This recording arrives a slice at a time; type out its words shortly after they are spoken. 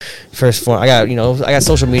first form. I got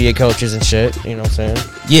social media coaches and shit. You know what I'm saying?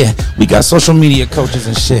 Yeah, we got social media coaches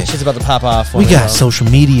and shit. Shit's about to pop off. We got social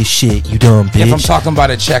media shit, you dumb bitch. If I'm talking about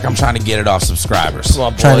a check, I'm trying to get it off subscribers. Come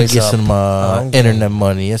on, trying boys, to get up. some internet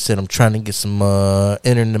money. I said I'm trying to get some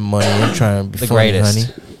internet money. I'm trying to be The funny,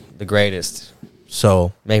 greatest. honey. The greatest.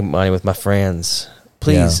 So Make money with my friends.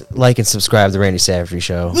 Please like and subscribe to the Randy Savagery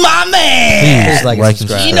Show. My man! Please like and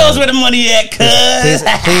subscribe. He knows where the money at, cuz.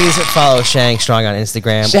 Please follow Shang Strong on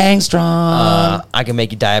Instagram. Shang Strong. I can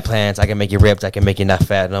make you diet plans. I can make you ripped. I can make you not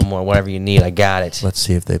fat no more. Whatever you need, I got it. let's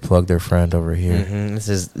see if they plug their friend over here. This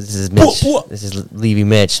is Mitch. This is Levy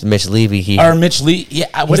Mitch. Mitch Levy. Or Mitch Lee.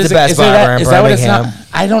 Yeah, what He's is the it? best Is there barber in is that what it's not? Birmingham.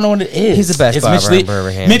 I don't know what it is. He's the best It's barber Mitch Lee. in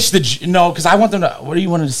Birmingham. Mitch the no, because I want them to. What do you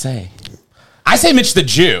want to say? I say Mitch the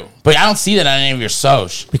Jew, but I don't see that on any of your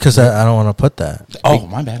soch. Because I don't want to put that. Oh,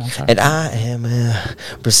 my bad. I'm sorry. And I am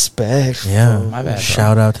respectful. Yeah. my bad, bro.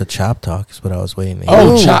 Shout out to Chop Talk is what I was waiting to hear.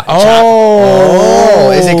 Oh,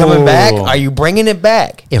 Oh, is it coming back? Are you bringing it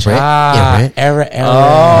back? Yeah, right. Yeah, right. Era.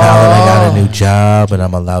 Now that I got a new job and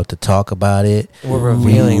I'm allowed to talk about it, We're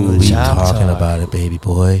revealing the we Chop talking Talk. about it, baby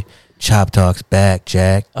boy. Chop Talk's back,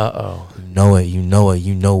 Jack. Uh-oh. You know it. You know it.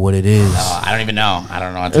 You know what it is. I don't even know. I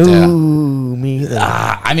don't know what to do. Ooh, me either.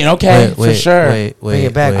 I mean, okay, for sure. Wait,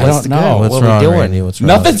 it back. wait. I don't know. What's What are we wrong, doing? Randy? What's wrong?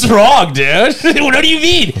 Nothing's wrong, dude. What do you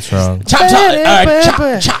mean? What's wrong? Chop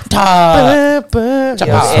talk. Chop talk.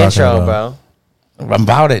 Yo, intro, bro. I'm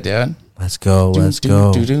about it, dude. Let's go. Let's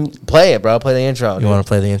go. Play it, bro. Play the intro. You want to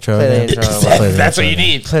play the intro? Play the again? intro. Play the That's intro what you again.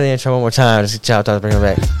 need. Play the intro one more time. Just Chop Talk, bring it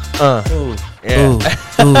back. Yeah.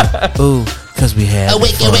 Ooh, cause we had fun.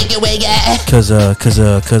 Cause like I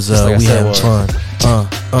we said having it fun.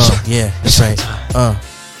 Yeah, that's right.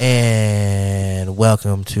 And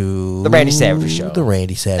welcome to The Randy Savagery Show. The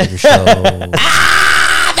Randy Savagery Show. Welcome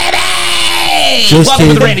to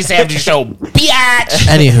kidding. the Randy Savage Show, biatch.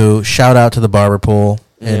 Anywho, shout out to the barber pole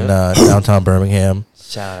in downtown Birmingham.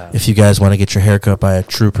 Shout out. If you guys want to get your haircut by a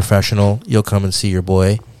true professional, you'll come and see your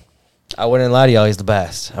boy. I wouldn't lie to y'all. He's the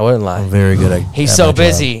best. I wouldn't lie. I'm very good at He's at so my job.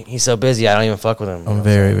 busy. He's so busy. I don't even fuck with him. I'm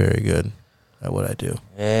very, very good at what I do.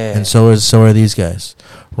 Yeah. And so are these guys.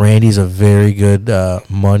 Randy's a very good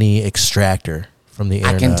money extractor from the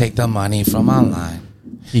internet. I can take the money from online.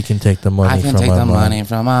 He can take the money I can from take the online. money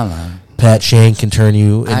from online. Pat Shane can turn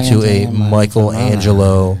you I into can take a the money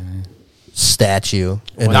Michelangelo statue.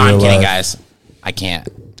 In No, I'm real kidding, life. guys. I can't.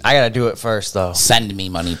 I gotta do it first, though. Send me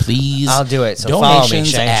money, please. I'll do it. So follow me, donations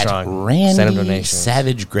Shane at Strong. Randy Send him donations.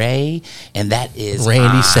 Savage Gray, and that is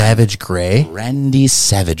Randy on Savage Gray. Randy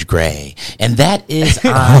Savage Gray, and that is on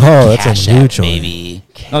that's a Cash new App, joint. baby.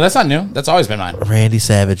 No, that's not new. That's always been mine. Randy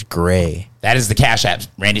Savage Gray. That is the Cash App.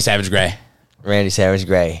 Randy Savage Gray. Randy Savage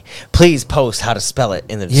Gray. Please post how to spell it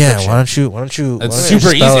in the Yeah, description. why don't you? It's why don't you super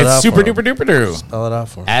easy. spell it It's out super for him? duper duper duper. Spell it out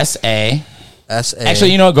for him. S-A. S-A.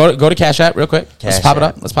 Actually, you know, what? go to Cash App real quick. Let's Cash pop it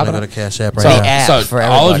App. up. Let's pop I'm it gonna up. go to Cash App right So, now. app so for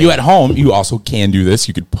all of everybody. you at home, you also can do this.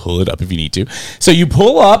 You could pull it up if you need to. So you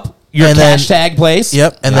pull up your And then- cash tag place.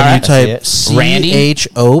 Yep, and All then right. you type That's Randy?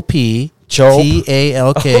 CHOP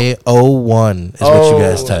TALK01 is what you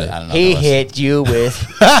guys I type. don't know He what that was. hit you with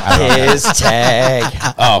his tag.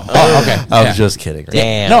 Oh, okay. I Yeah. was just kidding. Right?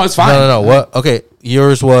 Damn. No, it's fine. No. What? Okay,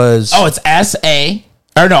 yours was. Oh, it's S-A.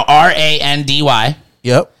 Or no, R-A-N-D-Y.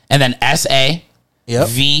 Yep. And then S-A. Yep.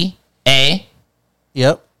 V-A.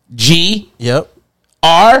 Yep. G. Yep.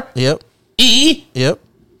 R-E. Yep. Yep.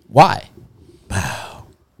 Y.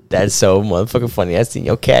 That's so motherfucking funny. I seen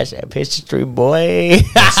your Cash App history, boy.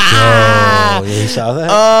 Oh, you saw that?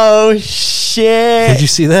 Oh, shit. Did you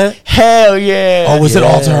see that? Hell yeah. Oh, was it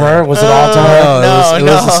all to her? Was it all to her? No, it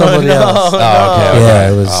was to somebody else. Oh, okay.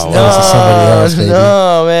 Yeah, it was. Oh, It was to somebody else, baby.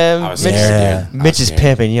 No, man. I was Mitch, scared, dude. Mitch is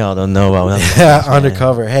pimping. Y'all don't know about that. Yeah,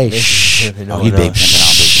 undercover. Hey, shh. Pimping, Oh, no, he no. big pimping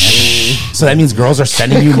out, big pimping. So that means girls are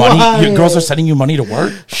sending you money. Girls are sending you money to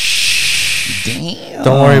work. Damn.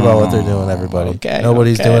 Don't worry about what they're doing, everybody. Okay,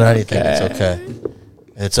 Nobody's okay, doing anything. okay.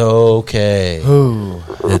 It's okay. It's okay.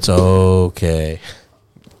 It's okay.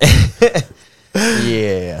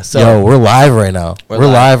 Yeah. So, Yo, we're live right now. We're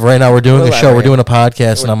live right now. We're doing We're a live show. right We're doing now. a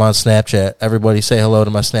podcast, and I'm on Snapchat. Everybody say hello to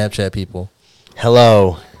my Snapchat people.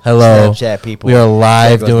 hello. Hello. Snapchat people. We are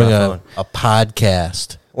live There goes doing my a phone.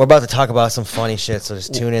 podcast. We're about to talk about some funny shit, so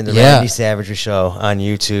just tune in to Yeah. Randy Savagery Show on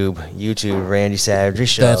YouTube. YouTube Randy Savagery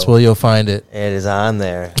Show. That's where you'll find it. It is on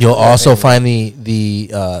there. You'll also find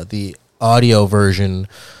the audio version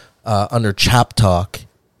under Chop Talk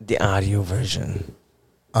the audio version.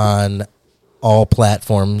 on all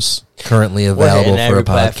platforms currently We're available hitting for every a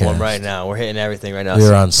platform podcast. right now. We're hitting everything right now. We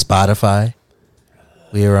are on Spotify.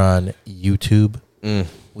 We are on YouTube. Mm.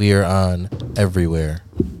 We are on everywhere.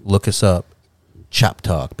 Look us up. Chop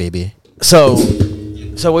talk, baby. So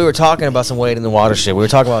we were talking about some Wade in the water shit. We were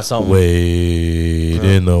talking about something. Wade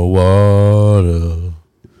in the water.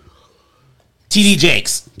 TD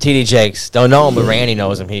Jakes. TD Jakes. Don't know him, but Randy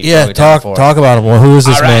knows him. Yeah, talk about him. Well, who is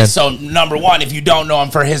this All right, man? so number one, if you don't know him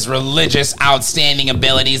for his religious outstanding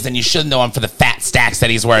abilities, then you should know him for the fat stacks that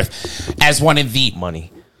he's worth as one of the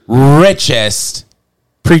Money. richest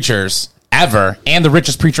preachers ever and the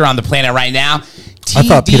richest preacher on the planet right now. I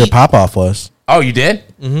thought Peter Popoff was. Oh, you did?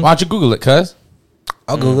 Why don't you Google it, cuz?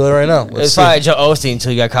 I'll Google it right now. It's probably Joe Osteen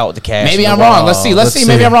until you got caught with the cash. Maybe I'm wrong. Let's see. Let's see.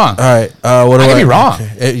 Maybe I'm wrong. All right. What do I could be wrong.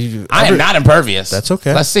 Okay. I am not impervious. That's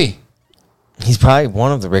okay. Let's see. He's probably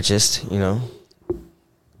one of the richest, you know.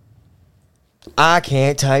 I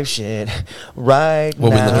can't type shit right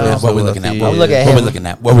What we now. looking at? What we looking at? I'm looking at What we him. looking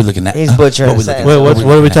at? What we looking at? He's butchering What we the looking sentence. at?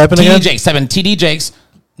 What are we typing TD again? Jakes. 7 TD Jakes.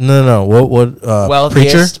 No. What?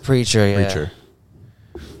 Wealthiest preacher, yeah. Preacher.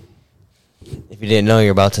 If you didn't know,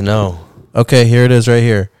 you're about to know. Okay, here it is right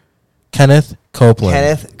here. Kenneth Copeland.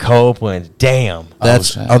 Kenneth Copeland. Damn.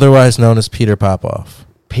 That's shit. otherwise known as Peter Popoff.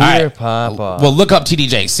 Peter All right. Popoff. Well, look up TD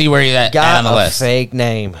Jakes. See where you're at got on the a list. fake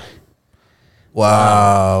name.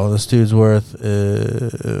 Wow, this dude's worth.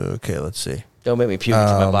 Okay, let's see. Don't make me puke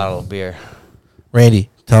into my bottle of beer. Randy,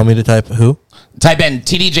 tell me to type who? Type in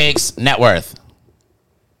TD Jakes net worth.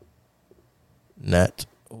 Net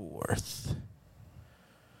worth.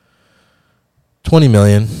 20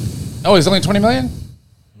 million. Oh, he's only 20 million?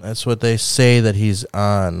 That's what they say that he's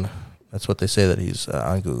on. That's what they say that he's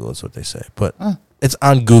on Google. That's what they say. But it's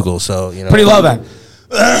on Google, so, you know. Pretty low then.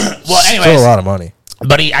 Well, anyways. Still a lot of money.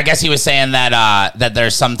 But I guess he was saying that that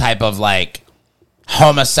there's some type of like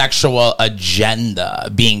homosexual agenda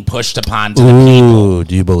being pushed upon to the people. Ooh,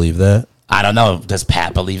 do you believe that? I don't know. Does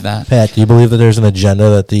Pat believe that? Pat, do you believe that there's an agenda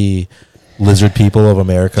that the lizard people of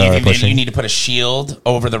America Do you are think that pushing? you need to put a shield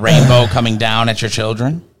over the rainbow coming down at your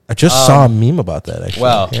children? I just saw a meme about that, actually.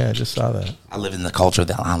 well- yeah, I just saw that. I live in the culture of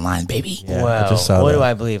the online, baby. Yeah, well, I just saw what that. do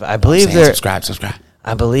I believe? I believe Subscribe.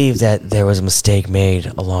 I believe that there was a mistake made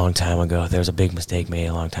a long time ago. There was a big mistake made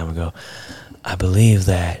a long time ago. I believe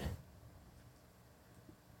that,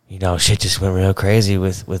 you know, shit just went real crazy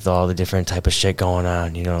with all the different type of shit going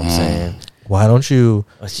on. You know what I'm saying? Why don't you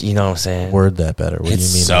You know what I'm saying? word that better? What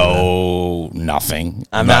It's do you mean? by that? so nothing.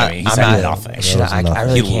 I'm You know what not. I mean? He I'm said not. nothing. Shit, That was I nothing.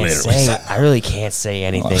 really He can't literally say. said- I really can't say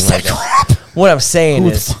anything What's like that that. crap? What I'm saying Who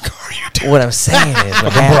the is. fuck are you doing? What I'm saying is.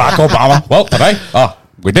 What Barack happened. Obama. Well, today,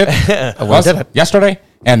 we did. It was did it. yesterday,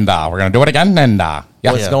 and we're gonna do it again. And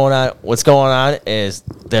yeah, What's going on? What's going on is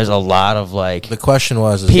there's a lot of like. The question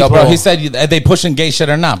was, People- Yo, bro, he said, are they pushing gay shit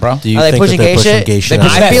or not, bro? do you Are they think pushing that they're gay pushing shit? gay shit? They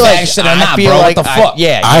push on that it? fag shit or not, bro? What the fuck?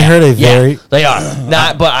 I heard a very- They are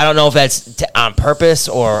not, but I don't know if that's on purpose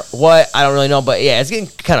or what. I don't really know, but yeah, it's getting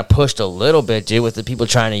kind of pushed a little bit, dude, with the people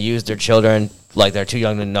trying to use their children like they're too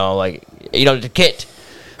young to know, like, you know, to get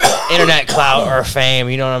internet clout or fame.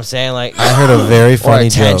 You know what I'm saying? Like, I heard a very or funny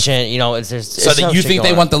joke. attention. You know, it's So that you think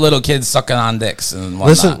they want the little kids sucking on dicks and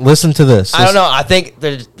whatnot? Listen to this. I don't know. I think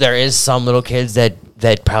there is some little kids that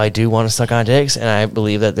probably do want to suck on dicks, and I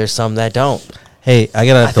believe that there's some that don't. Hey, I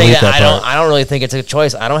gotta I think delete that part. I don't really think it's a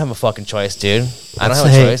choice. I don't have a fucking choice, dude. I don't have a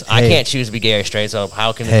Hey, choice. I hey. can't choose to be gay or straight. So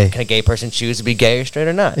how can Hey. can a gay person choose to be gay or straight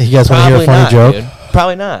or not? You guys wanna hear a Probably funny not, joke? dude.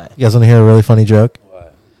 Probably not. You guys want to hear a really funny joke?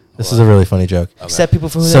 This is a really funny joke. Accept people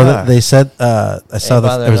for who So they that are. they said, I saw Ain't this.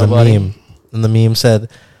 bothering There was nobody. a meme, and the meme said,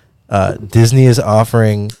 Disney is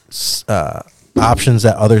offering options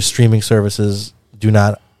that other streaming services do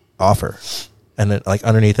not offer, and it, like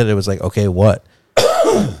underneath it, it was like, okay, what?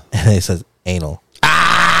 And it says anal.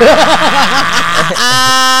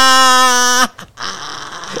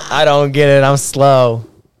 I don't get it. I'm slow.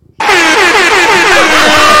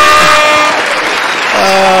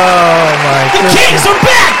 Kings are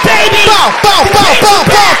back, baby!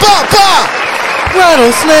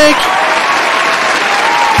 Rattlesnake.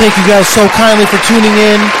 Thank you guys so kindly for tuning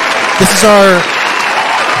in. This is our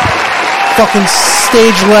fucking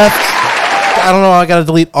stage left. I don't know. I gotta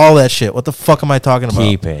delete all that shit. What the fuck am I talking about?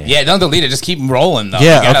 Keep it. Yeah, don't delete it. Just keep rolling, though.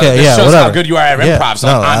 Yeah, You gotta- okay, this yeah, shows whatever. how good you are at Yeah, improv. So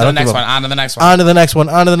no, I on to the don't next give one. a- On to the next one. On to the next one.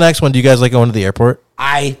 On to the next one. Do you guys like going to the airport?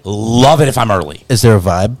 I love it if I'm early. Is there a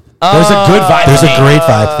vibe? There's a good vibe. There's to a me. great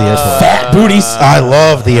vibe to the airport. Fat booties. I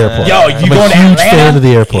love the airport. Yo, you I'm going a to huge Atlanta? fan of the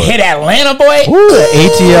airport. Hit Atlanta, boy. Ooh, the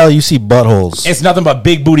ATL, you see buttholes. It's nothing but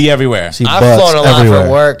big booty everywhere. See I've butts flown a lot everywhere.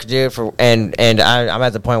 for work, dude. I'm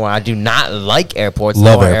at the point where I do not like airports.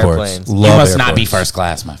 Love nor airports. airplanes. You Love must not be airports. first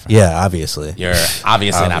class, my friend. Yeah, obviously. You're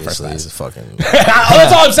obviously not first Obviously, class. it's fucking.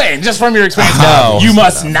 That's all I'm saying. Just from your experience, No. you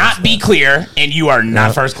must not be clear, and you are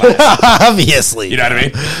not first class. Obviously. You know what I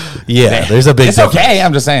mean? Yeah, there's a big It's difference. okay.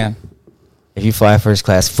 I'm just saying. If you fly first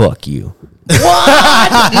class, fuck you.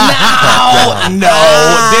 No,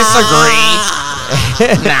 disagree.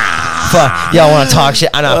 Nah. Fuck, y'all want to talk shit?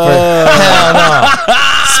 I'm not hell no.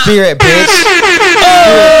 Spirit, bitch.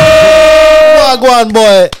 Wagwan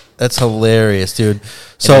boy. That's hilarious, dude.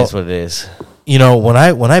 So That's what it is. you know, when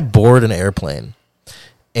I board an airplane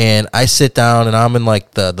and I sit down and I'm in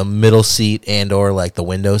like the middle seat and or like the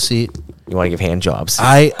window seat, You want to give hand jobs?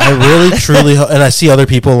 I really truly and I see other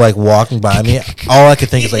people like walking by me, all I could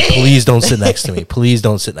think is like, please don't sit next to me, please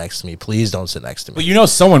don't sit next to me, please don't sit next to But me. you know,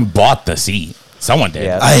 someone bought the seat. Someone did.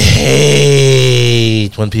 Yeah. I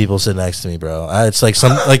hate when people sit next to me, bro. It's like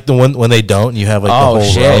some like the one when they don't, and you have like the Oh whole row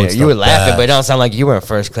and shit! You were stuff. laughing, but it That- don't sound like you were in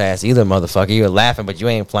first class either, motherfucker. You were laughing, but you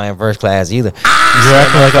ain't flying first class either. you're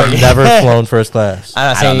acting like I've never flown first class. I'm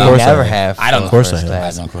not I saying don't you know. never Of course I have. I don't flown know. Of course first I have.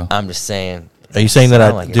 class. I have no clue. I'm just saying. Are you saying that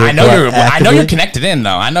Sound I like it. do? I know do you're. I know you're actively- connected in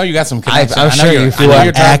though. I know you got some connection. I'm I know sure you're- you I flew know Do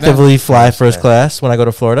you're I tagged in. actively fly first class when I go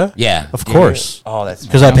to Florida? Yeah, Of course, Oh, that's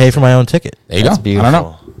because I pay for my own ticket. There you That's go. beautiful. I don't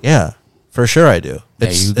know. Yeah, for sure I do. There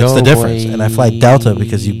It's you it's go, the difference, boy. and I fly Delta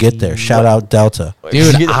because you get there. Shout out Delta.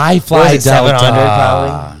 Dude, I fly Was it 700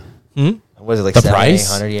 Delta. probably? Was it like The 700, price?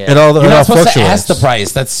 800? Yeah. It all You're it all not supposed to fluctuates. ask the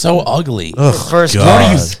price. That's so ugly. First God. What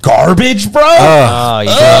are you, class. garbage, bro? Oh, you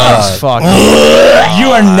guys fucking. You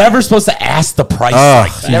are never supposed to ask the price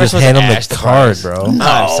like that. You Never just supposed hand to them ask the the card, price. bro.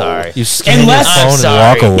 I'm sorry. You scan Unless- your phone I'm and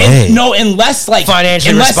walk sorry. away. No, unless like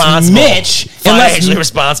Financially unless responsible. Mitch, Financially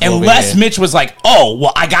responsible over Unless here. Mitch was like, "Oh,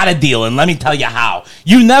 well, I got a deal, and let me tell you how."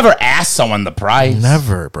 You never ask someone the price.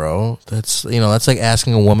 Never, bro. That's that's like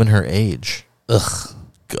asking a woman her age. Ugh.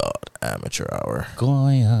 God, amateur hour.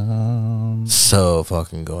 Goyam. So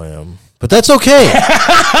fucking goyam. But that's okay.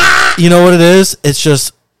 You know what it is? It's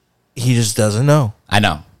just he just doesn't know, I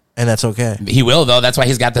know. and that's okay. He will though. That's why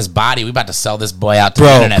he's got this body. We about to sell this boy out to the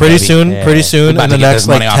Bro, internet. pretty baby. soon, Yeah. pretty We soon, about in to the get next this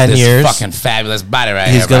like money off 10 this years, fucking fabulous body right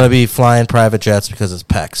he's here. gonna bro. be flying private jets because it's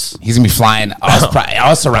pecs. He's gonna be flying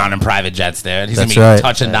us around in private jets, dude. He's That's gonna be right.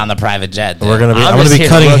 touching down the private jet. Dude. We're gonna be. I'm I'm gonna just be here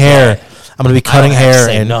to cutting look hair. at it. I'm gonna be cutting have to hair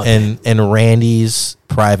say in, nothing. in Randy's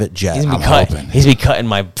private jet. He's gonna be I'm cut- hoping. He's be cutting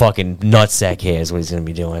my fucking nutsack hair. Is what he's gonna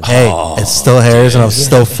be doing. Hey, it's still hairs, and I'm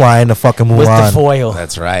still flying the fucking with the Mulan. foil.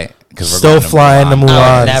 That's right. Because Still flying the I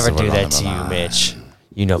Mulan. would never So do we're that on to the you, Mulan. Mitch.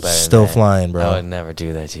 You know better. Still than that. flying, bro. I would never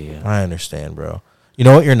do that to you. I understand, bro. You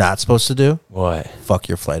know what you're not supposed to do? What? Fuck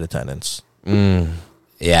your flight attendants.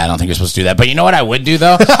 Yeah, I don't think you're supposed to do that. But you know what I would do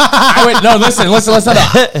though? I would no. Listen.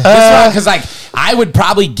 Because like I would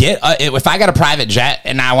probably get if I got a private jet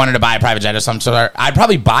and I wanted to buy a private jet of some sort, I'd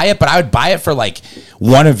probably buy it. But I would buy it for like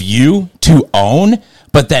one of you to own.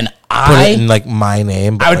 But then Put it in like my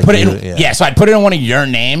name. but, I would like, put it you- in, yeah. So I'd put it in one of your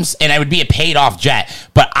names, and it would be a paid off jet.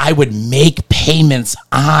 But I would make payments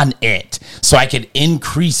on it, so I could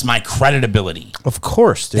increase my creditability. Of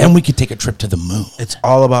course, dude. Then we could take a trip to the moon. It's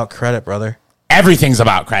all about credit, brother. Everything's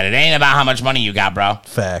about credit. It ain't about how much money you got, bro.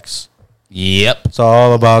 Facts. Yep. It's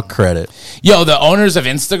all about credit. Yo, the owners of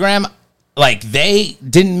Instagram, like they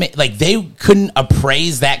didn't like they couldn't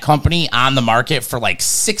appraise that company on the market for like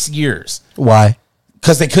 6 years Why?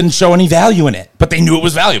 because they couldn't show any value in it, but they knew it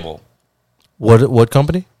was valuable. What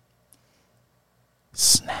company?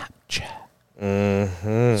 Snapchat.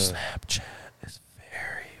 Snapchat is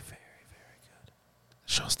very, very, very good.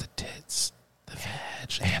 Shows the tits, the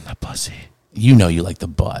veg, and the pussy. You know you like the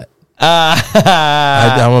butt.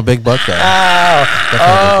 I'm a big butt guy.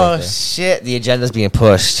 Oh shit! The agenda's being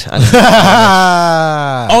pushed.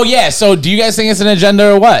 Oh yeah. So do you guys think it's an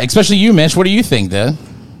agenda or what? Especially you, Mitch. What do you think, dude?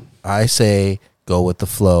 I say go with the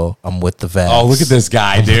flow. I'm with the vax. Oh, look at this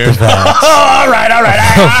guy, dude. With the vax. all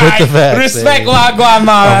right. with the vax, Respect, baby. Wagwan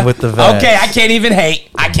Mara. I'm with the vax. Okay, I can't even hate.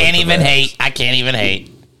 I can't even hate.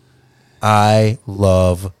 I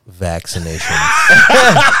love vaccinations.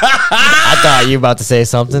 I thought you were about to say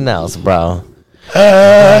something else, bro.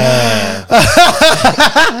 I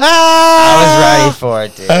was ready for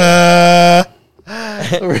it, dude. That's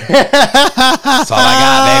all I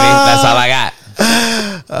got, baby. That's all I got.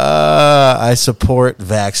 I support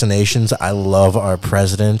vaccinations. I love our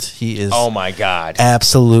president. He is Oh my god!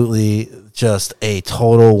 absolutely just a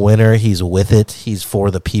total winner. He's with it. He's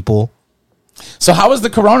for the people. So how was the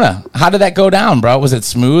corona? How did that go down, bro? Was it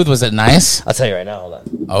smooth? Was it nice? I'll tell you right now. Hold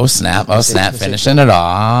on. Oh snap! Finishing it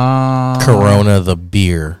off. Corona the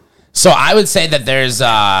beer. So I would say that there's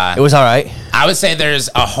It was all right. I would say there's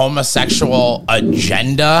a homosexual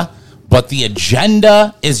agenda, but the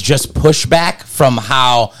agenda is just pushback from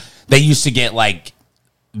how they used to get like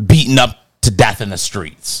beaten up to death in the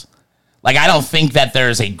streets. Like, I don't think that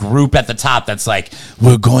there's a group at the top that's like,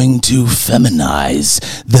 we're going to feminize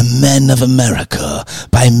the men of America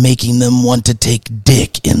by making them want to take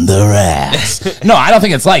dick in their ass. No, I don't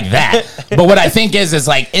think it's like that. But what I think is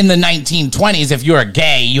like in the 1920s, if you were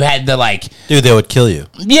gay, you had to like, Dude, they would kill you.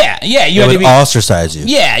 yeah, you They had to would be, ostracize you.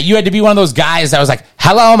 yeah, you had to be one of those guys that was like,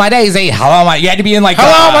 hello, my Daisy, hello, my, you had to be in like,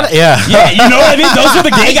 Yeah. yeah, you know what I mean? Those were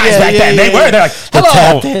the gay guys back then. They're like, hello,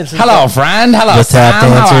 tap dancers. hello, friend, hello, The tap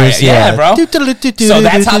Sam, how are you? dancers, Yeah, yeah. bro. So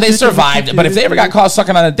that's how they survived. But if they ever got caught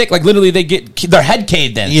sucking on a dick, like literally they get their head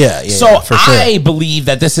caved in. Yeah, So for sure. I believe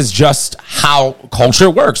that this is just how culture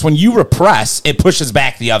works. When you repress, it pushes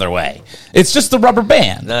back the other way. It's just the rubber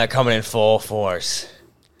band. They're coming in full force.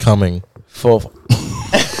 Coming. Full.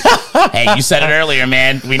 Hey, you said it earlier,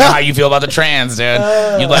 man. We know how you feel about the trans, dude.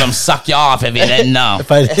 You let them suck you off if you didn't know.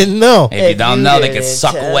 If I didn't know. If you don't know, they could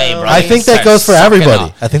suck away, bro. I think that goes for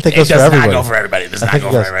everybody. I think that goes for everybody. It does not go for everybody. It does not think go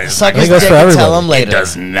it for goes- everybody. Suck I his think it goes dick for and everybody. tell him It later.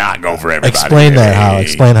 does not go for everybody. Explain that how.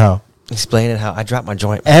 Explain how. Explain it how. I dropped my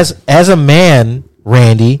joint. As a man,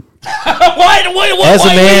 Randy. What As a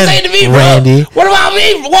are you man, saying to me, bro? Randy. What about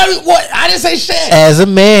me? What? I didn't say shit. As a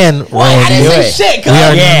man, What? I Randy. didn't say shit. We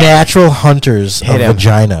are Yeah. natural hunters of Hit him.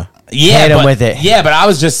 vagina. Yeah, Hit him but, with it. Yeah, but I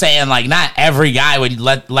was just saying, like, not every guy would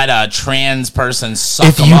let a trans person suck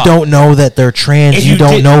If them you up. don't know that they're trans, If you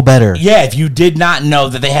don't did- know better. Yeah, if you did not know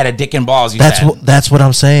that they had a dick and balls, you That's said. that's what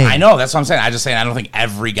I'm saying. I know. That's what I'm saying. I just saying I don't think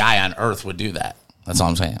every guy on earth would do that. That's all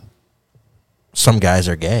I'm saying. Some guys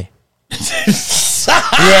are gay.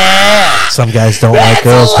 Yeah, Some guys don't that's like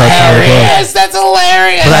girls touching their dick. hilarious. That's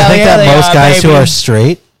hilarious. But I think yeah, that they most are, guys who baby. are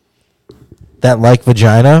straight that like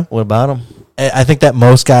vagina, What about him? I think that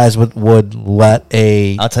most guys would let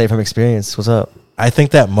a. I'll tell you from experience. What's up? I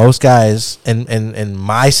think that most guys in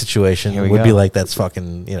my situation Here we would go. be like, that's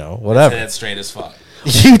fucking, whatever. That's straight as fuck.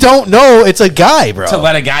 You don't know it's a guy, bro. To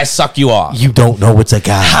let a guy suck you off. You don't know it's a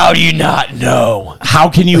guy. How do you not know? How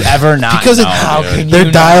can you ever not Because know, how dude? can they're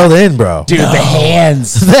you dialed in, bro. Dude, the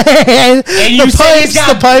hands. and you the said he's pipes,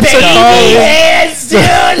 got the pipes are baby closed. hands, dude.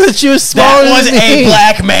 That she was smaller That was than me. a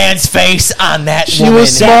black man's face on that She woman.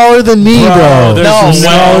 was smaller than me, bro. There's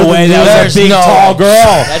No no way. That was There's a big, no tall way.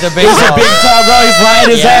 girl. That's a big This is a tall big, girl. tall girl. He's lying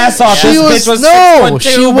his Yeah. ass off. She This was- bitch was no, 6'2",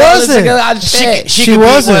 she bro. wasn't. This nigga got shit. She She could be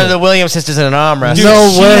wasn't. one of the Williams sisters in an arm wrestle. Dude, No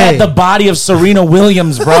she way. had the body of Serena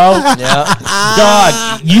Williams, bro. Yeah.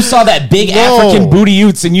 Dog, you saw that big No. African booty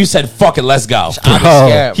utes and you said, fuck it, let's go. Bro.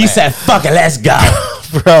 Scared, He man. said, fuck it, let's go.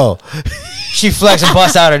 Bro. She flexed and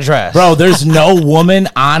bust out her dress. Bro, there's no woman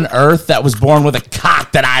on earth that was born with a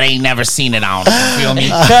cock that I ain't never seen it on. You feel me?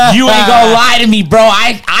 You ain't gonna lie to me, bro.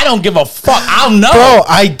 I don't give a fuck. I'll know. Bro,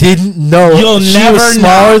 I didn't know. You'll she never was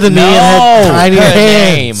smaller know. than me and had No. tiny her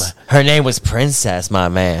hands. name. Her name was Princess, my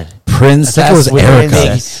man. Princess I think it was with Erica. the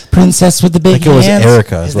big, Princess with the I big think it was hands.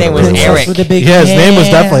 Erica. His is what name it was really Eric. With the big Yeah, his name was hands.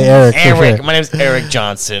 definitely Eric. for Eric. sure. My name's Eric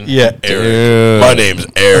Johnson. Yeah. My name's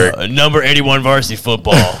Eric. Number 81 varsity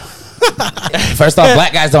football. First off,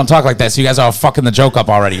 black guys don't talk like that, so you guys are all fucking the joke up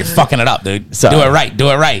already. You're fucking it up, dude. Sorry. Do it right. Do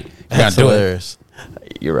it right. You're gonna That's do it. hilarious.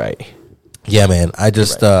 You're right. Yeah, man. I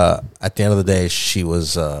just at the end of the day, she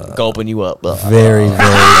was Gulping you up. very, very, very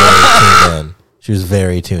tuned in. She was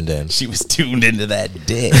very tuned in. She was tuned into that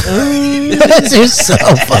dick. You're so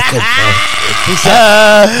fucking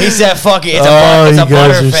funny. He said, fuck it. It's Oh, it's you a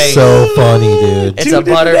guys are butterface. so funny, dude. It's a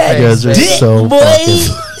butterface. You guys are baby. so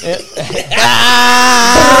fucking.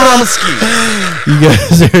 You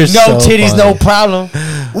guys are No so titties, funny. no problem.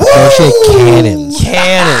 Oh, she had cannons.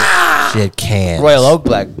 Cannon. She had cans. Royal Oak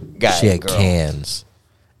black guy. She had girl. cans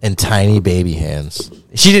and tiny baby hands.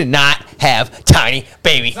 She did not have tiny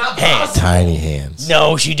baby hands. Tiny hands.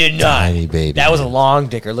 No, she did not. Tiny baby That was a hands. long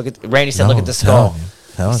dicker. Look at Randy said, No, look at the tell skull. me.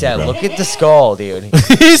 Tell He said, me, bro. look at the skull, dude.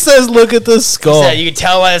 He says, "Look at the skull." Said you can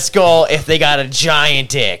tell by the skull if they got a giant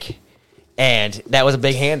dick. And that was a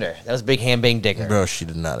big hander. That was a big hand, big dicker. Bro, she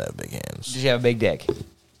did not have big hands. Did she have a big dick?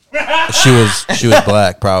 She was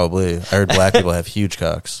black, probably. I heard black people have huge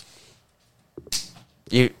cocks.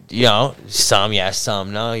 You know, some yes,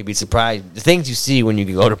 some no. You'd be surprised. The things you see when you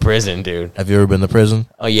go to prison, dude. Have you ever been to prison?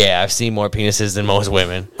 Oh yeah, I've seen more penises than most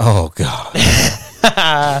women. Oh god.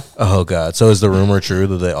 Oh god. So is the rumor true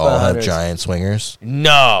that they all have Hundreds. giant swingers?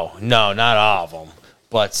 No, not all of them,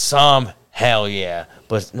 but some. Hell yeah,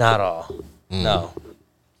 but not all. No.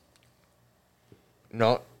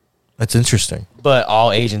 That's interesting. But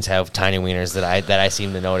all Asians have tiny wieners that I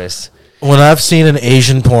seem to notice. When I've seen an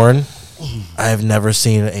Asian porn, I have never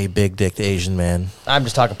seen a big dicked Asian man. I'm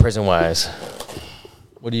just talking prison wise.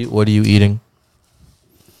 What are you eating?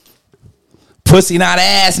 Pussy, not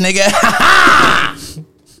ass, nigga.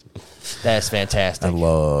 That's fantastic. I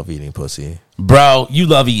love eating pussy. Bro, you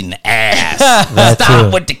love eating ass. That Stop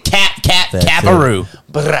too. with the That caparoo.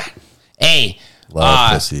 Brah. Hey,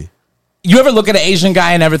 Love pussy. you ever look at an Asian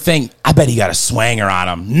guy and ever think, I bet he got a swanger on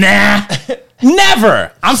him? Nah.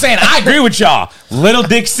 Never. I'm saying I agree with y'all. Little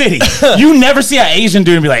Dick City. You never see an Asian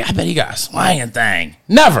dude and be like, I bet he got a swanging thing.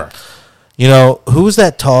 Never. You know, who was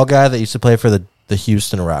that tall guy that used to play for the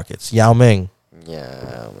Houston Rockets? Yao Ming.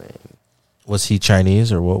 Yeah, man. Was he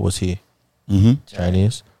Chinese or what was he?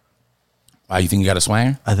 Chinese? Why, you think you got a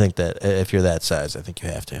swanger? I think that if you're that size, I think you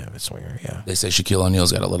have to have a swinger, yeah. They say Shaquille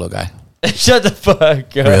O'Neal's got a little guy. Shut the fuck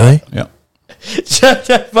up. Really? Yep. Shut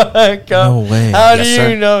the fuck up. No way. How Yes, do sir.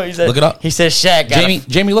 you know? He said, Look it up. He said Shaq got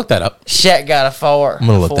Jamie, look that up. Shaq got a 4. I'm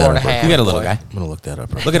gonna look that 4 and a up real half. You got a little boy. guy. I'm going to look that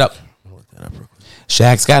up. Look it up. Look that up real quick.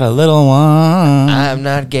 Shaq's got a little one. I'm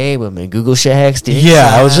not gay, but man, Google Shaq's dick. Yeah,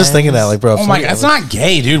 I was just size. thinking that. Like, bro. Oh my God, it's not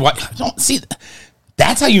gay, dude. What? Don't see.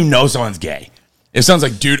 That's how you know someone's gay. If someone's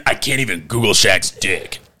like, dude, I can't even Google Shaq's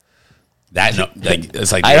dick. That no, like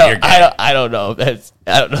it's like you're gay. I don't know.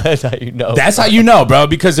 I don't know. That's how you know. That's how you know, bro.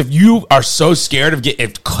 Because if you are so scared of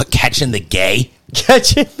catching the gay,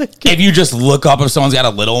 catching the if you just look up if someone's got a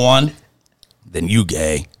little one, then you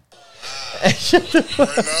gay. Right now?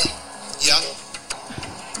 Yeah.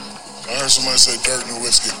 I heard somebody say dirt in the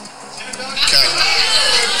whiskey. Okay.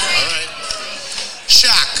 All right.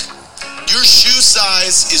 Shaq, your shoe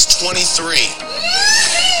size is 23.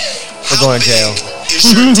 We're going to jail. Is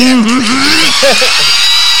your dick?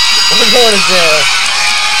 We're going to jail.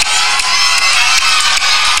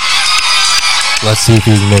 Let's see if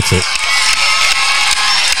he admits it.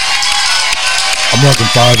 I'm looking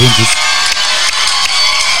 5 inches.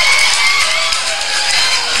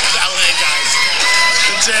 Ballet guys.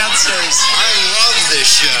 The dancers. I love this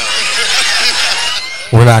show.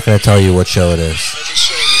 We're not going to tell you what show it is. Let me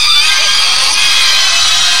show you.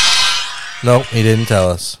 Nope, he didn't tell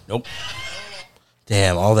us. Nope.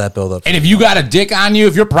 Damn, all that build up. And if you got a dick on you,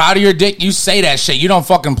 if you're proud of your dick, you say that shit. You don't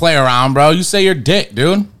fucking play around, bro. You say your dick,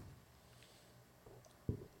 dude.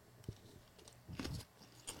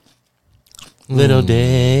 Little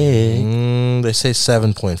dick. They say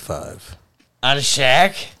 7.5. On a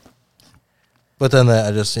Shaq? But then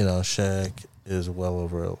I just, Shaq is well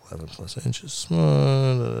over 11 plus inches. I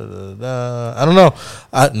don't know.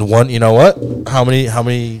 You know what? How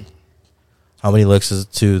many licks is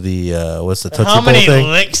to the what's the Tootsie How Bowl many thing?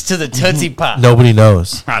 licks to the Tootsie Pop? Nobody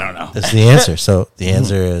knows. I don't know. That's the answer. So the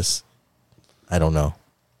answer is, I don't know.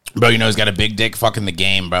 Bro, you know he's got a big dick fucking the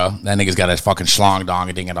game, bro. That nigga's got a fucking schlong dong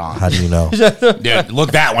a ding a dong. How do you know? Dude,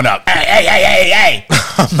 look that one up. Hey.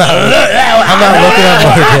 I'm not looking up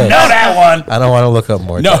more I dicks. know that one. I don't want to look up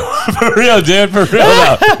more. No, for real, dude. For real,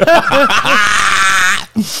 though.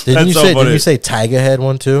 Didn't you so say? funny. Didn't you say Tyga had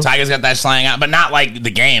one too? Tiger's got that slang out, but not like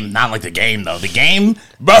the game. Not like the game, though. The game,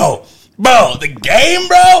 bro. The game,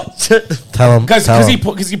 bro. Tell him. Because tell he him.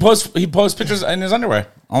 posts pictures in his underwear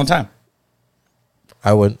all the time.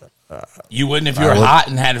 I would. You wouldn't if you were I would- hot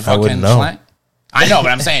and had a fucking wouldn't know. slang. I know,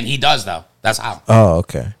 but I'm saying he does though. That's how Oh,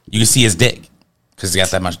 okay. you can see his dick because he's got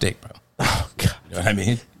that much dick, bro. Oh God. You know what I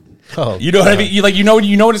mean? Oh, You know what I mean? You know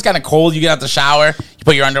when it's kind of cold. You get out the shower, you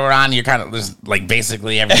put your underwear on, and you're kind of just like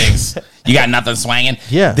basically everything's you got nothing swanging.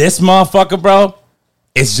 Yeah. This motherfucker, bro.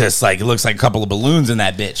 It's just like it looks like a couple of balloons in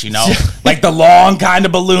that bitch, you know, like the long kind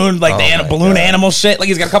of balloon, like the my balloon God. animal shit. Like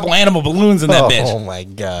he's got a couple animal balloons in that Oh bitch. my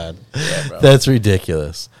God. That's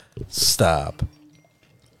ridiculous. Stop.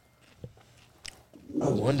 I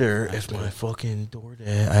wonder if my fucking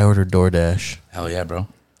DoorDash. I ordered DoorDash. Hell yeah, bro.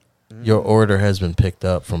 Your order has been picked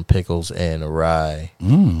up from Pickles and Rye.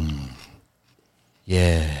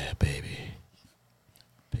 Yeah, baby.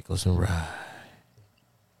 Pickles and Rye.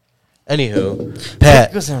 Anywho,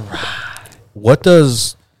 Pat, what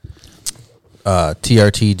does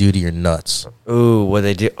TRT do to your nuts? Ooh, what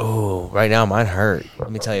they do? Ooh, right now mine hurt.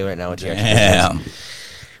 Let me tell you right now what TRT Damn. does.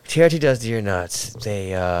 TRT does to your nuts.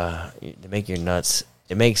 They make your nuts.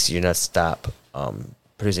 It makes your nuts stop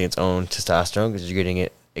producing its own testosterone because you're getting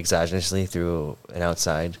it exogenously through an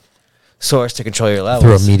outside source to control your levels.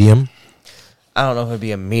 Through a medium? I don't know if it'd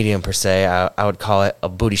be a medium per se. I would call it a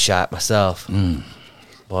booty shot myself.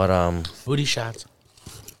 But Booty shots.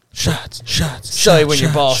 Shots. so when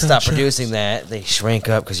your balls stop producing that, they shrink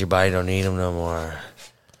up because your body don't need them no more.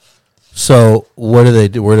 So what do they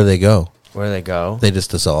do? Where do they go? Where do they go? They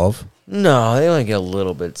just dissolve? No, they only get a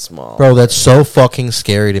little bit small. Bro, that's so fucking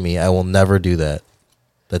scary to me. I will never do that.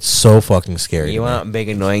 That's so fucking scary You to me. want big,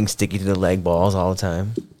 annoying, sticky to the leg balls all the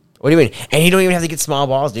time? What do you mean? And you don't even have to get small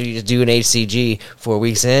balls, dude. You just do an HCG 4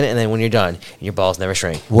 weeks in, and then when you're done, your balls never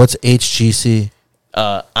shrink. What's HGC?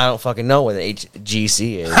 I don't fucking know what the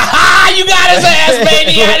HGC is. You got his ass,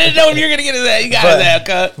 baby. I didn't know if you were gonna get his ass. You got his ass,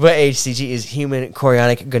 cut. But HCG is human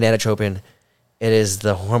chorionic gonadotropin. It is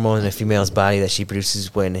the hormone in a female's body that she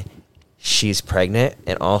produces when she's pregnant,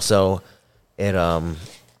 and also it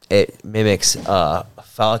mimics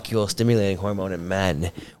follicle stimulating hormone in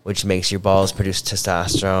men, which makes your balls produce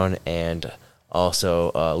testosterone and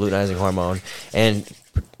also luteinizing hormone and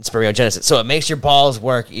spermiogenesis. So it makes your balls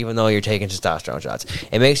work even though you're taking testosterone shots.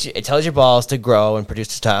 It tells your balls to grow and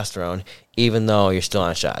produce testosterone even though you're still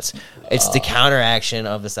on shots. It's the counteraction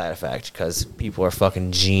of the side effect because people are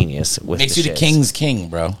fucking genius with Makes you the shits. king's king,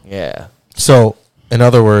 bro. Yeah. So, in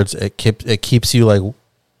other words, it keeps you like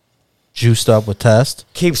juiced up with test.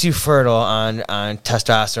 Keeps you fertile on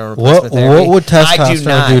testosterone What replacement therapy. would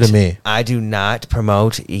testosterone do to me? I do not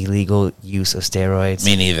promote illegal use of steroids.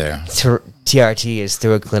 Me neither. TRT is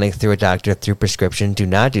through a clinic, through a doctor, through prescription. Do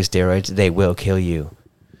not do steroids. They will kill you.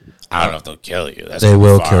 I don't know if they'll kill you. That's They how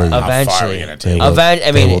will far- kill you. How far are we Eventually. gonna They take? will-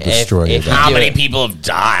 I mean, will destroy you. if you How do many it- people have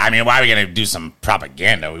died? I mean, why are we gonna do some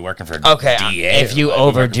propaganda? Are we working for Okay, DA? if you Like, we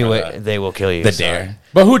working overdo for it, they will kill you. the so. dare.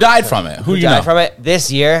 But who died from it? Who you died know? from it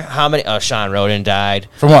this year? How many? Oh, Sean Roden died.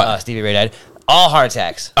 From what? Stevie Ray died. All heart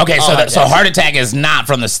attacks. Okay, All so attacks. heart attack is not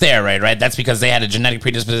from the steroid, right? That's because they had a genetic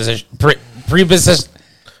predisposition.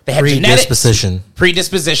 They had genetic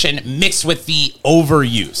predisposition mixed with the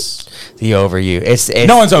overuse. The overuse. It's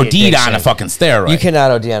No one's OD'd addiction. on a fucking steroid. You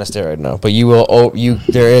cannot OD on a steroid, no. But you will.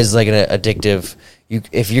 There is like an addictive.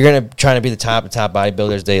 If you're gonna try to be the top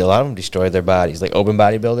bodybuilders, a lot of them destroy their bodies. Like open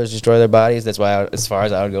bodybuilders destroy their bodies. That's why, as far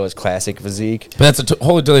as I would go, is classic physique. But that's a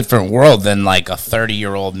wholly different world than like a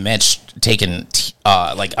 30-year-old Mitch taking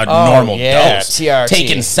like a normal dose, TRT.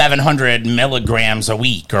 taking 700 milligrams a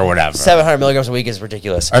week or whatever. 700 milligrams a week is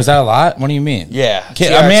ridiculous. Or is that a lot? What do you mean? Yeah,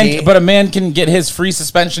 A man can get his free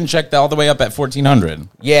suspension checked all the way up at 1400.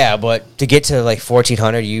 Yeah, but to get to like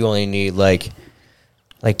 1400, you only need like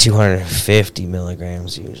 250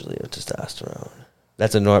 milligrams usually of testosterone.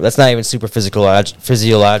 That's a norm. That's not even super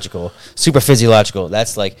physiological. Super physiological.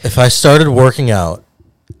 That's like If I started working out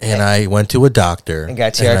and I went to a doctor And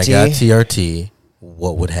got I got TRT? TRT,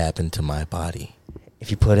 what would happen to my body? if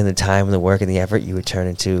you put in the time and the work and the effort, you would turn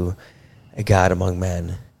into a god among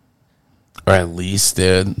men. Or at least,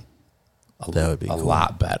 dude, That would be a cool.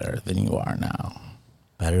 lot better than you are now.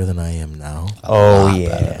 Better than I am now. Oh lot yeah.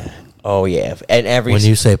 better. Oh yeah. And every When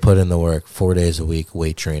you say put in the work, 4 days a week,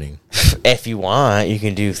 weight training. if you want, you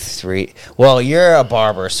can do 3. Well, you're a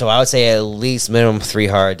barber, so I would say at least minimum 3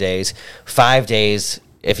 hard days, 5 days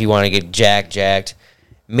if you want to get jacked.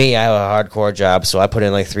 Me, I have a hardcore job, so I put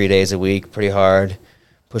in like 3 days a week, pretty hard,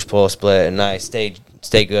 push pull split, and I stay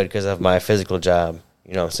good because of my physical job.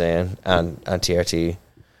 You know what I'm saying on TRT.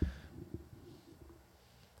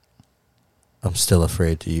 I'm still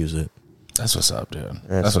afraid to use it. That's what's up, dude. That's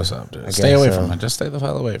That's what's up, dude. I Stay guess away so. from it. Just stay the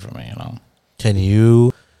hell away from it, you know. Can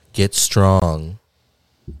you get strong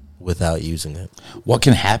without using it? What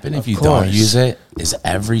can happen if you course. don't use it is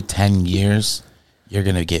every 10 years, you're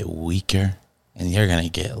going to get weaker and you're going to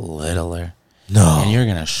get littler. No. And you're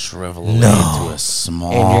going to shrivel away No. into a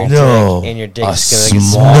small, And No. your a dick's gonna get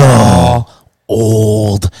small,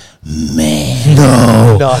 old man.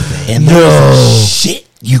 No. nothing. And there's shit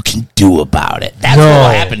you can do about it. That's No. what will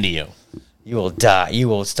happen to you. You will die. You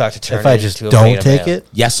will start to turn. If I just into a don't beta take male. it,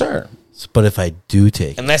 Yes, sir. but if I do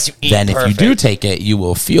take it, unless you eat Then if you perfect. do take it, you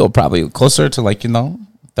will feel probably closer to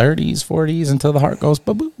 30s, 40s until the heart goes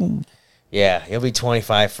ba-boom. Yeah, you'll be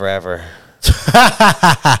 25 forever.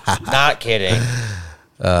 Not kidding.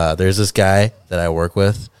 there's this guy that I work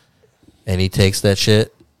with, and he takes that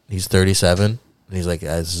shit. He's 37, and he's like,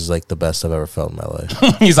 "This is like the best I've ever felt in my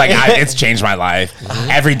life." He's like, it's changed my life.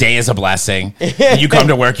 Every day is a blessing. You come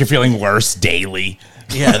to work, you're feeling worse daily.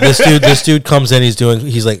 Yeah, this dude comes in. He's doing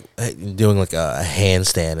like a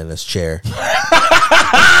handstand in his chair.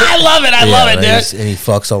 I love it. I love it, dude. And he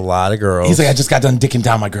fucks a lot of girls. He's like, I just got done dicking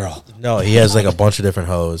down my girl. no, he has like a bunch of different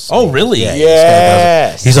hoes. Oh, really? Yeah,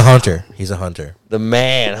 Yes. he's a hunter. He's a hunter. The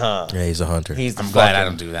man, huh? Yeah, he's a hunter. He's the I'm glad I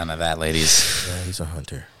fucking- don't do none of that, ladies. Yeah, he's a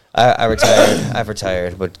hunter. I retired. I've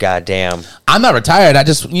retired, but goddamn. I'm not retired. I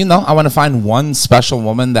just, I want to find one special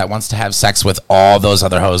woman that wants to have sex with all those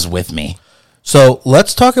other hoes with me. So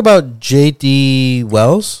let's talk about J.D.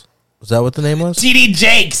 Wells. Was that what the name was? TD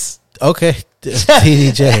Jakes. Okay,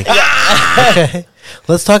 TDJ. Okay,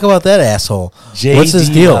 let's talk about that asshole. What's his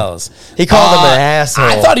JD deal? Wells. He called him an asshole.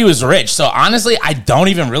 I thought he was rich. So honestly, I don't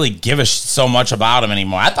even really give a so much about him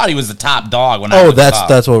anymore. I thought he was the top dog when I Oh, was up.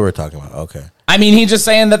 that's what we're talking about. Okay. I mean, he's just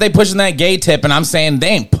saying that they pushing that gay tip, and I'm saying they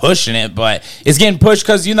ain't pushing it, but it's getting pushed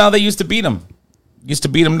because, they used to beat him. used to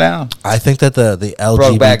beat him down. I think that the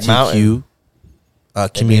Brokeback Mountain.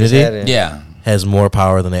 LGBTQ community Yeah. has more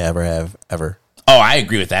power than they ever have ever. Oh, I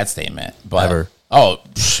agree with that statement. But Ever.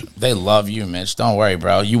 They love you, Mitch. Don't worry,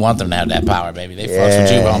 bro. You want them to have that power, baby. They fucks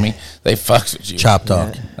with you, homie. They fucks with you. Chop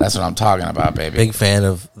talk. That's what I'm talking about, baby. Big fan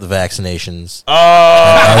of the vaccinations.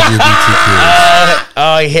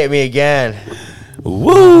 Oh, he hit me again.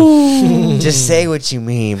 Woo! Just say what you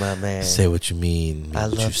mean, my man. Say what you mean. I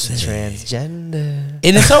what love you say. transgender.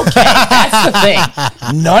 And it's okay. That's the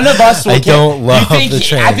thing. None of us will I care. don't love You think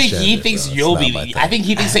the I think he transgender, thinks bro. you'll It's be. not my thing. I think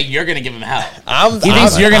he thinks that you're gonna give him hell. He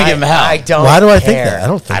thinks you're gonna give him hell. I don't. Why do I think care. that? I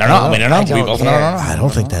don't think I don't know. that. We don't know. I We don't both care. don't know. I don't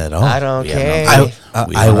think that at all. I don't We have no care.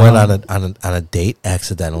 clue. I went on a date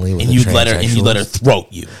accidentally with And a you let her transsexual. throat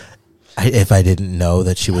you. If I didn't know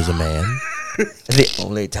that she was a man. The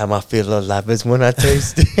only time I feel alive is when I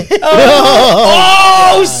taste it.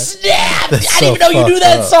 Oh snap! That's I didn't so even know you knew fucked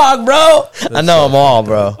that up. song, bro. I know them all,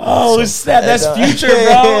 bro. Oh snap! That's future,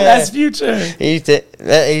 bro. That's future.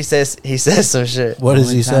 He says some shit. What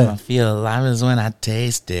does he say? I feel alive is when I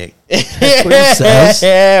taste dick. That's what he says?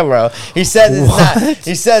 Yeah, bro. He says it's not.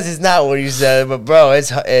 He says it's not what he said, but bro,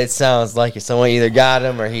 it sounds like it. Someone either got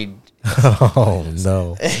him or he Oh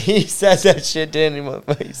no! he says that shit to anyone,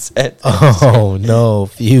 but he said. Oh no!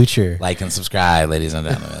 Future. Like and subscribe, ladies and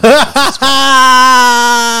gentlemen.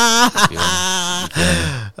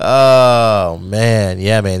 Oh man,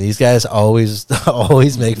 yeah, man. These guys always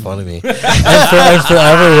make fun of me, and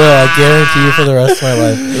forever will. I guarantee you for the rest of my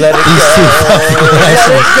life. Let it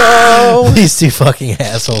go. These two fucking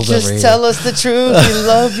assholes. over Just here. tell us the truth. We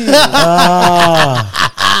love you.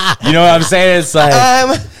 You know what I'm saying? It's like I'm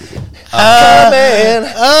coming.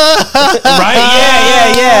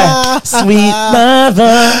 right? Yeah. Sweet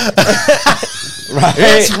mother. Right.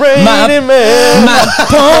 It's raining, man. My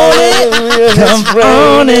pony. Come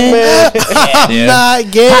on in. Yeah.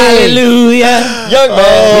 Not gay. Hallelujah. Young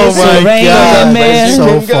man. Oh my raining, god, man. that's so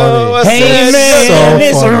funny. Hey, man. So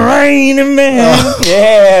It's funny. raining, man.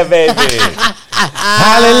 Yeah, baby.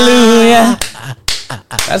 Hallelujah.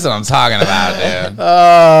 That's what I'm talking about, dude.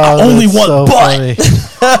 Oh, only that's want so butt.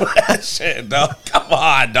 funny. Shit, dog. Come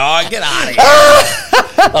on, dog. Get out of here.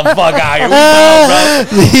 The fuck out here. We know,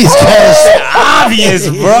 bro. These guys. Obvious,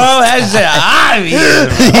 bro. That shit obvious.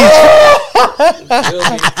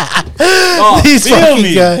 These feel fucking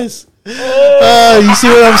me. guys. You see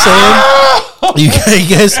what I'm saying? You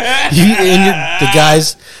guys, the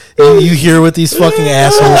guys, you hear what these fucking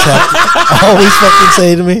assholes have to always fucking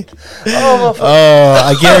say to me?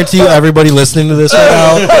 I guarantee you everybody listening to this right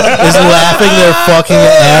now is laughing their fucking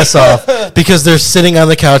ass off because they're sitting on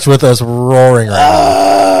the couch with us roaring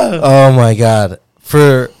right now. Oh my God.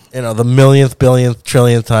 For, the millionth, billionth,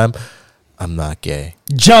 trillionth time, I'm not gay.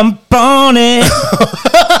 Jump on it.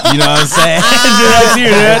 You know what I'm saying? Dude, that's you,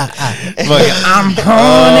 dude. Fucking, I'm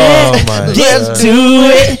on it. my Get God. to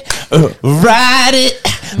it. Ride it.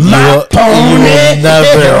 My will pony.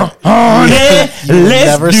 never- on it. you will Let's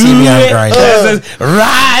never do see me on it. Grindr.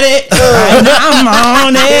 Ride it. And I'm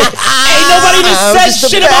on it. Ain't nobody even I'm said just a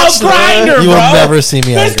shit about bachelor. Grindr, bro. You will never see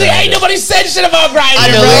me on This thing, Grindr. ain't nobody said shit about Grindr, I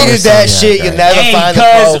bro. deleted that Yeah, shit. You okay. never Hey, find the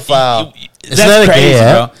cuz profile. That's that a gay crazy,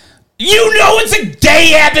 app? bro. You know it's a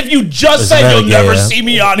gay app if you just Isn't said that a you'll gay never app? see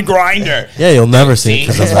me on Grindr. Yeah, you'll never see it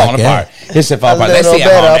because It's I'm not falling gay. apart. His shit A falling apart. They little see bit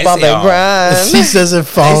it up home. on They see it the home. grind. He says it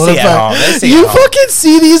falling see it all. apart. They see it You all. fucking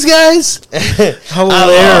see these guys?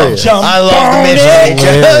 Hilarious. Jump I love the on mission.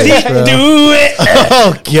 Hilarious, bro. Do it.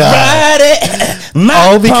 Oh God! Ride it. My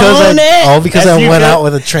All because I pony. went out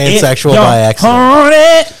with a transsexual Jump by accident. on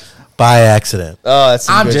it. By accident. Oh, that's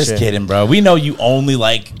some I'm good just shit. kidding, bro. We know you only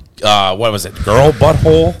like what was it, girl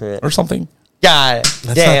butthole or something? God,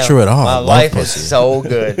 That's damn, not true at all. I My love life pussy. is so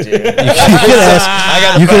good, dude. You could ask. I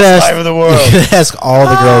got the You could best ask. life of the You world. could ask all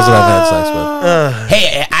the girls that I've had sex with.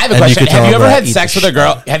 Hey, I have a And you question. could tell Have you them ever that I had eat sex the with a shit.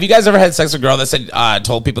 girl? Have you guys ever had sex with a girl that said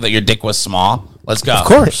told people that your dick was small? Let's go. Of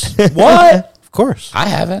course. What? Of course. I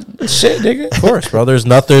haven't. Shit, nigga. Of course, bro. There's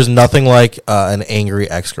nothing like an angry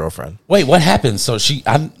ex-girlfriend. Wait, what happened? So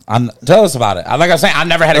tell us about it. Like I'm saying, I've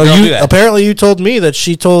never had a Oh, girl do that. apparently you told me that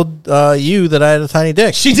she told you that I had a tiny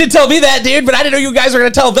dick. She did tell me that, dude, but I didn't know you guys were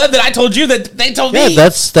gonna tell them that I told you that they told Yeah, me.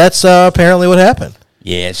 that's apparently what happened.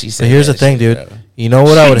 Yeah, she said. But here's the that thing, shit, dude. bro. You know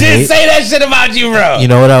what I She would did hate? say that shit about you, bro. You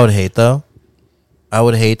know what I would hate though? I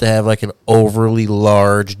would hate to have like an overly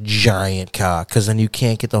large, giant cock because then you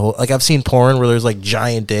can't get the whole. Like I've seen porn where there's like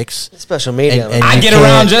giant dicks, Special media. And I you get can't-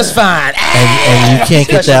 around just fine. and you can't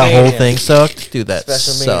get Special that whole media. thing sucked. Dude, that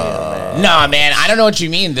Special media, sucks. man. Nah, man, I don't know what you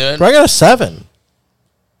mean, dude. Bro, I got a 7.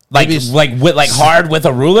 Like maybe- hard with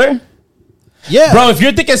a ruler. Yeah, Bro, if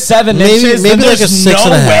you're thinking 7 maybe inches, maybe then like a there's 6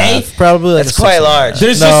 no and a way. half. Probably like That's a quite 6 and a large. half.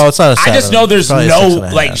 There's No, just, it's not a 7. I just know there's Probably a no 6 and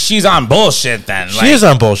a like half. she's on bullshit then. She Like, is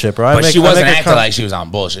on bullshit, bro. but she wasn't acting her like she was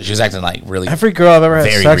on bullshit. She was acting like really every girl I've ever had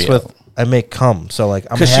very sex real. with. I make cum, so like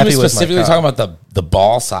I'm because she happy was with specifically my cock. talking about the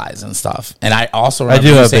ball size and stuff. And I also I remember do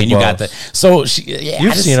you have saying big you got the balls. so she yeah.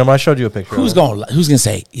 You've seen him. I showed you a picture. Who's of him. gonna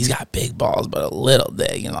say he's got big balls but a little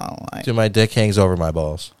dick? You know, like Dude, my dick hangs over my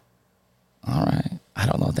balls. all right. I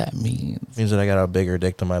don't know what that means. It means that I got a bigger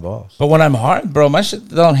dick than my balls. But when I'm hard, bro, my shit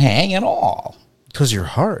don't hang at all. Because you're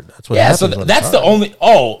hard. That's what Yeah, happens. so when that's it's the hard. only.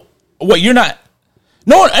 Oh, what you're not.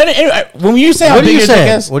 No, when you say how What are big you your dick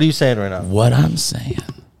saying? is, What are you saying right now? what I'm saying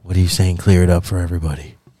What are you saying? Clear it up for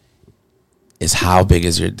everybody. is how big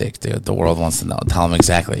is your dick, dude? The world wants to know. Tell them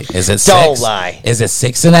exactly. Is it 6? Don't lie. Is it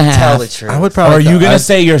 6.5? Tell the truth. I would Or probably. are you gonna I-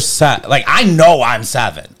 say you're 7? Like I know I'm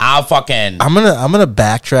 7. I'll fucking. I'm gonna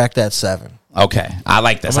backtrack that 7. Okay, I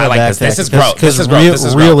like this. I'm I gonna like this. backtrack This is because- growth. This is because growth. This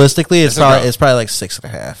is growth. realistically, This is it's growth. probably like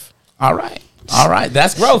 6.5 All right.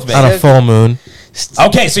 That's growth, on a man. full moon.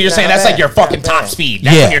 Okay, so you're saying Not that's bad, like your not fucking bad. top speed.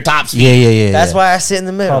 That's Yeah, when your top speed. Yeah. That's why I sit in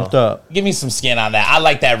the middle. Pumped up. Give me some skin on that. I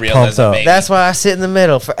like that Pumped realism, up. baby. That's why I sit in the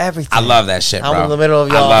middle for everything. I love that shit, bro. I'm in the middle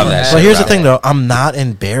of I y'all. love that shit. Well, here's the bro. thing, though. I'm not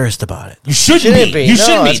embarrassed about it. You shouldn't Shouldn't be. be. You No,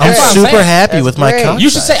 shouldn't be. it's That's I'm what super saying. happy That's with my great. cock You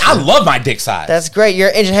should say, size. I love my dick size. That's great. You're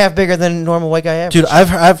an inch and a half bigger than normal white guy average. Dude,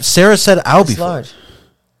 I've Sarah said ow It's before. large.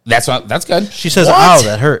 That's good. She says What? ow,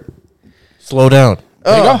 that hurt. Slow down.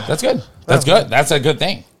 There you Oh. go. That's good. That's good. That's a good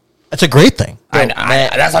thing. That's a great thing.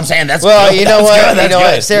 That's what I'm saying. That's Well, good. you know That's what? good. You That's know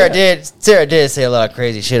good. what? Sarah did say a lot of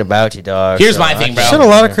crazy shit about you, dog. Here's so my I thing, bro. She said a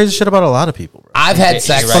lot of crazy shit about a lot of people, bro. I've had She's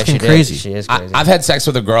sex. right, fucking she did. crazy. She is crazy. I've had sex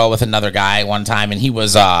with a girl with another guy one time, and he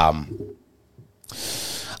was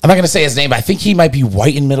I'm not gonna say his name, but I think he might be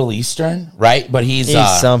white and Middle Eastern, right? But he's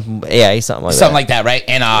he's something like something that. like that, right?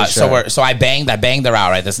 And For sure. I banged her out,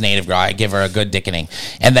 right? This native girl, I give her a good dickening,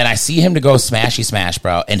 and then I see him to go smashy smash,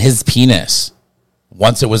 bro, and his penis,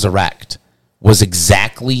 once it was erect, was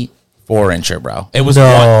exactly 4-incher, bro. It was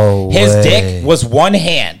No one. His way. dick was one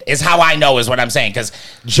hand, is how I know, is what I'm saying, because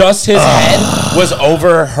just his head was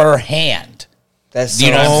over her hand. That's Do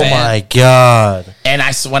you know what I'm Oh saying? my god. And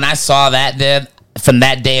when I saw that, dude, from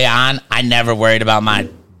that day on, I never worried about my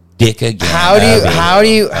dick again. How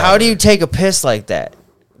do you take a piss like that?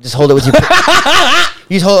 Just hold it with your.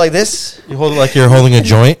 You just hold it like this. You hold it like you're holding a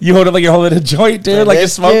joint. You hold it like you're holding a joint, dude, like you're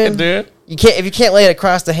this, smoking, dude. You can't if you can't lay it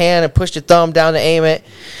across the hand and push your thumb down to aim it.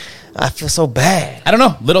 I feel so bad. I don't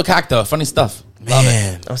know. Little cock, though. Funny stuff. Love it.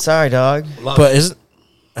 Man. I'm sorry, dog. But isn't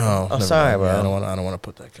Oh, never sorry, mind. Yeah, bro. I don't want to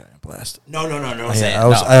put that guy on blast. No. Yeah,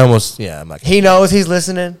 I almost I'm not He knows he's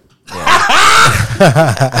listening.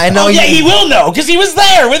 I know. Oh, yeah, he will know because he was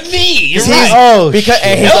there with me. You're He's, right. Oh, because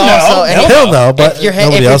and He'll he's know. also and He'll He'll know, but if your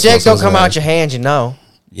nobody else dick knows don't come that. out your hands, you know.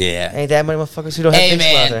 Yeah. Ain't that many motherfuckers who don't have Hey, dicks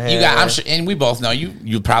out their man. hands? You got, I'm man. sure, and we both know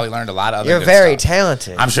you probably learned a lot of other You're good very stuff.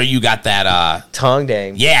 talented. I'm sure you got that, tongue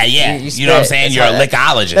game. yeah. You know what I'm spit. saying? That's You're a why-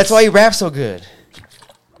 lickologist. That's why you rap so good.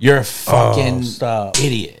 You're a fucking Oh, stop.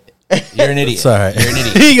 idiot. You're an idiot. Sorry. You're an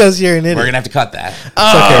idiot. He goes, you're an idiot. We're going to have to cut that. It's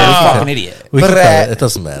okay. You're a It's fucking okay. idiot. We can cut Brett. it. It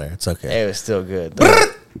doesn't matter. It's okay. It was still good. Though. It's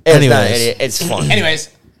not an Anyways. idiot. It's fun.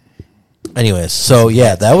 Anyways, So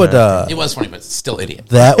yeah, that would it was funny, but still idiot.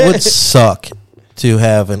 that would suck to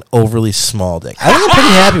have an overly small dick. I think I'm pretty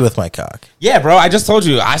happy with my cock. Yeah, bro. I just told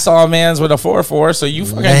you. I saw a man's with a 4.4, so you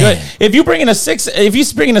fucking Man. good. If you bring in a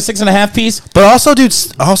 6.5 piece, But also,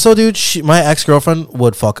 dude, my ex girlfriend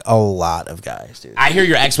would fuck a lot of guys, dude. I hear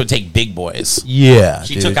your ex would take big boys. Yeah,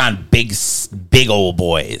 She dude. took on big old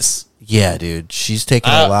boys. Yeah, dude. She's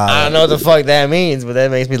taking a lot. I don't know what the fuck that means, but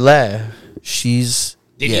that makes me laugh. She's.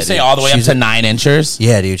 Did yeah, you say dude. all the way up She's to a- 9 inchers?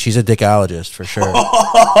 Yeah, dude. She's a dickologist for sure.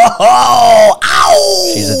 Oh,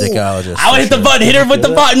 ow! She's a dickologist. I would for hit the sure. button. Hit her with the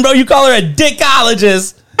button, bro. You call her a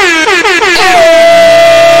dickologist.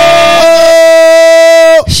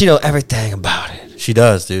 She know everything about it. She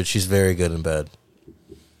does, dude. She's very good in bed.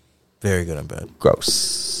 Very good in bed.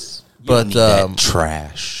 Gross. But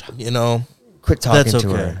Trash. you know, Quit talking That's to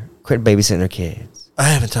okay. her. Quit babysitting her kids. I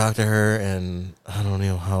haven't talked to her in I don't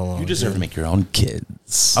know how long. You deserve to make your own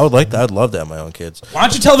kids. I would like that. I'd love to have my own kids. Why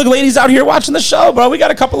don't you tell the ladies out here watching the show, bro? We got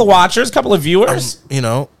a couple of watchers, a couple of viewers. You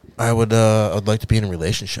know, I would. I'd like to be in a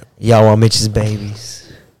relationship. Y'all want Mitch's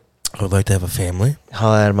babies? I would like to have a family.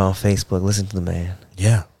 Holler at him on Facebook. Listen to the man.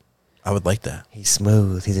 Yeah, I would like that. He's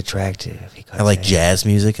smooth. He's attractive. He I like cuts jazz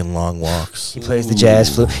music and long walks. hair. He plays the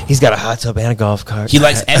jazz flute. He's got a hot tub and a golf cart. He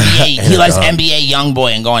likes NBA. And he a likes dog. NBA young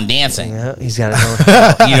boy and going dancing. Yeah, he's got his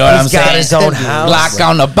own. You know what I'm He's got saying? his own house. Block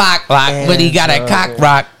on the block, but he got a And, cock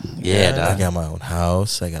rock. Yeah, I dog. got my own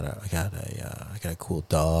house. I got a got a cool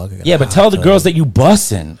dog. Yeah, but tell the girls that you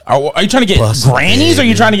bussin'. Are you trying to get Bussin', grannies or are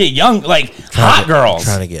you baby. trying to get young, like hot girls?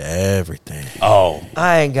 Trying to get everything. Oh,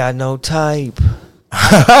 I ain't got no type.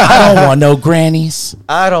 I don't want no grannies.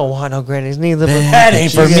 I don't want no grannies neither. But That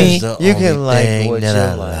ain't for me. You can like what you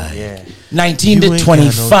like. Yeah. 19 You to ain't got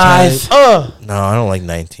 25. No I don't like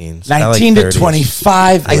 19s. 19 to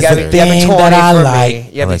 25 I is gotta the be 20 thing that I for like. me. You I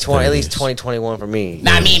gotta be like 20, at least 30s. 20, 21 for me.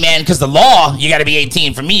 Not me, man, because the law, you got to be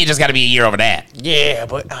 18. For me, you just got to be a year over that. Yeah,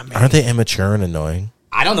 but I mean, Aren't they immature and annoying?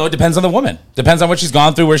 I don't know. It depends on the woman. Depends on what she's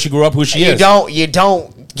gone through, where she grew up, who she is. you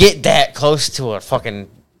don't get that close to a fucking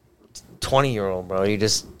 20-year-old, bro.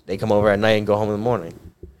 They come over at night and go home in the morning.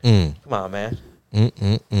 Come on, man.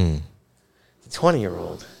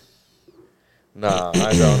 20-year-old. Nah,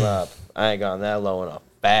 I grown up. I ain't gone that low in a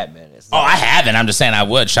fat minute. Oh, I haven't. I'm just saying I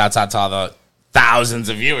would. Shouts out to all the thousands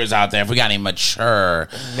of viewers out there. If we got any mature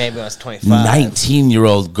Maybe when I was 25.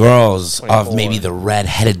 19-year-old girls 24. of maybe the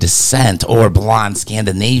red-headed descent or blonde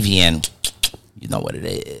Scandinavian, you know what it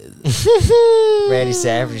is. Randy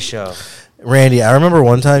Savage show. Randy, I remember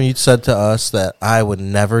one time you said to us that I would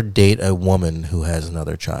never date a woman who has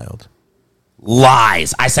another child.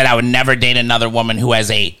 Lies. I said I would never date another woman who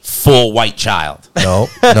has a full white child. No.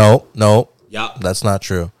 Yup. That's not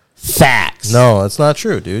true. Facts. No, that's not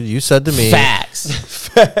true, dude. You said to me,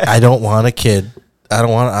 Facts. I don't want a kid. I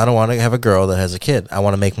don't want to have a girl that has a kid. I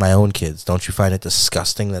want to make my own kids. Don't you find it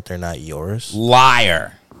disgusting that they're not yours?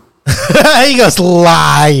 Liar. He goes,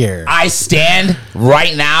 liar. I stand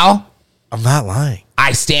right now. I'm not lying.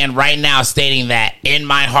 I stand right now stating that in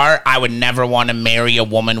my heart, I would never want to marry a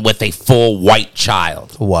woman with a full white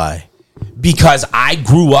child. Why? Because I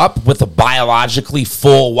grew up with a biologically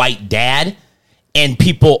full white dad, and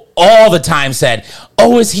people all the time said,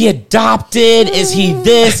 "Oh, is he adopted? Is he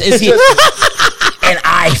this? Is he?" And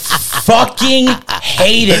I fucking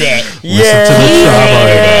hated it.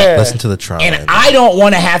 Listen to the trauma. And I don't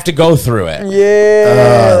want to have to go through it.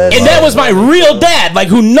 Yeah. And that was my real dad, like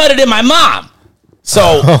who nutted in my mom.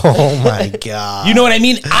 So, Oh my god. you know what I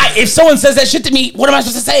mean? If someone says that shit to me, what am I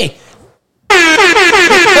supposed to say?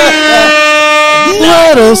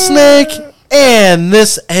 Rattlesnake. And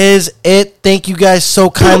this is it. Thank you guys so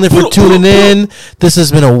kindly for tuning in. This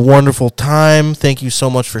has been a wonderful time. Thank you so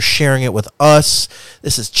much for sharing it with us.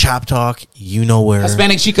 This is Chop Talk. You know where.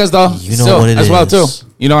 Hispanic chicas, though. You know what it as well, is. too.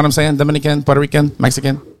 You know what I'm saying? Dominican, Puerto Rican,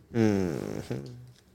 Mexican.